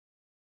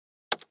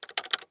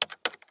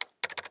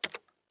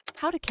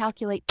How to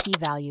calculate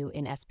p-value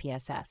in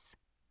SPSS.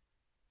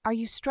 Are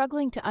you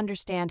struggling to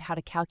understand how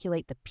to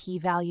calculate the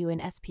p-value in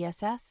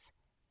SPSS?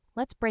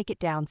 Let's break it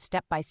down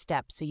step by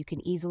step so you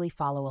can easily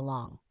follow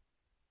along.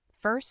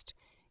 First,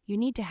 you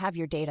need to have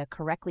your data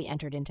correctly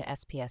entered into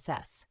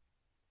SPSS.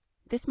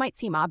 This might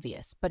seem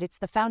obvious, but it's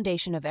the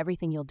foundation of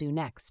everything you'll do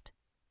next.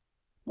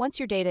 Once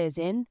your data is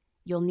in,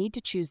 you'll need to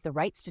choose the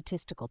right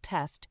statistical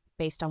test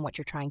based on what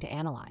you're trying to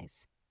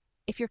analyze.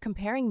 If you're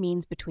comparing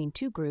means between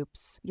two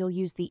groups, you'll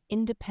use the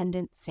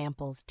Independent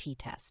Samples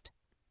t-test.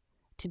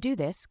 To do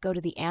this, go to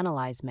the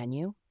Analyze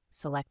menu,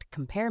 select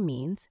Compare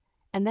Means,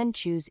 and then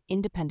choose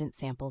Independent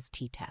Samples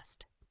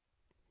t-test.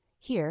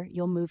 Here,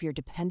 you'll move your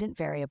dependent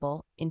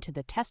variable into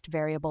the Test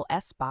Variable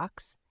S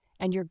box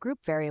and your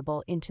group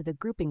variable into the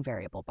Grouping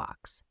Variable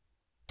box.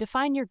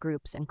 Define your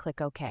groups and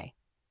click OK.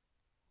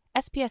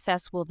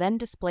 SPSS will then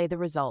display the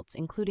results,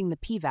 including the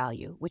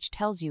p-value, which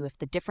tells you if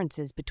the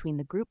differences between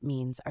the group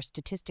means are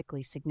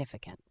statistically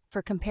significant.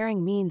 For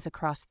comparing means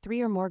across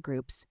 3 or more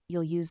groups,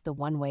 you'll use the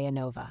one-way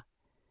ANOVA.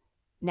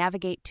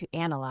 Navigate to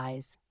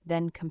Analyze,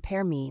 then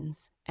Compare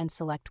Means, and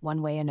select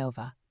One-Way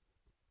ANOVA.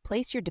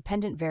 Place your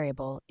dependent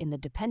variable in the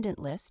dependent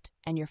list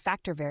and your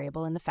factor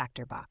variable in the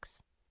factor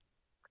box.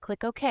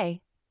 Click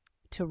OK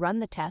to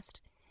run the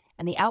test,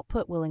 and the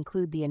output will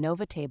include the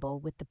ANOVA table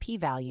with the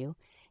p-value,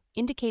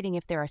 indicating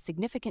if there are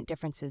significant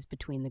differences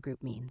between the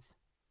group means.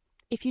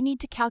 If you need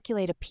to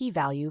calculate a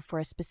p-value for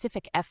a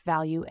specific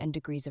f-value and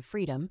degrees of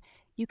freedom,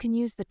 you can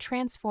use the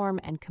Transform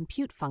and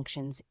Compute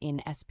functions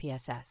in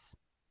SPSS.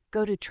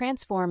 Go to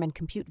Transform and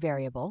Compute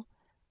Variable,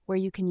 where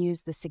you can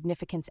use the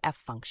Significance f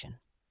function.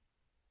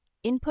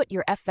 Input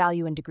your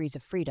f-value and degrees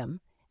of freedom,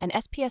 and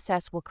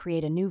SPSS will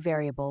create a new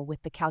variable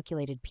with the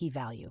calculated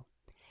p-value.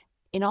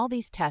 In all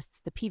these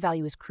tests, the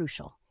p-value is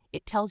crucial.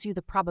 It tells you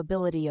the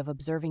probability of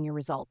observing your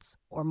results,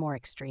 or more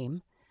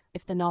extreme,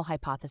 if the null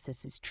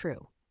hypothesis is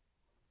true.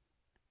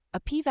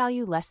 A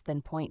p-value less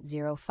than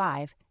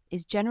 0.05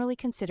 is generally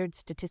considered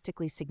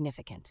statistically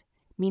significant,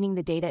 meaning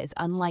the data is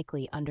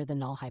unlikely under the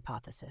null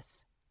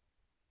hypothesis.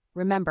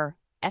 Remember,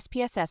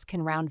 SPSS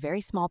can round very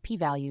small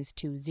p-values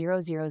to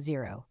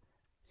 0.000,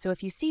 so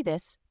if you see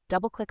this,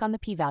 double-click on the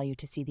p-value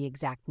to see the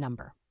exact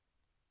number.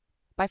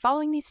 By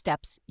following these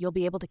steps, you'll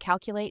be able to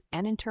calculate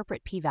and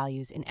interpret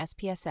p-values in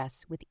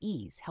SPSS with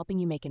ease, helping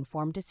you make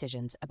informed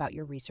decisions about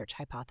your research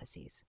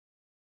hypotheses.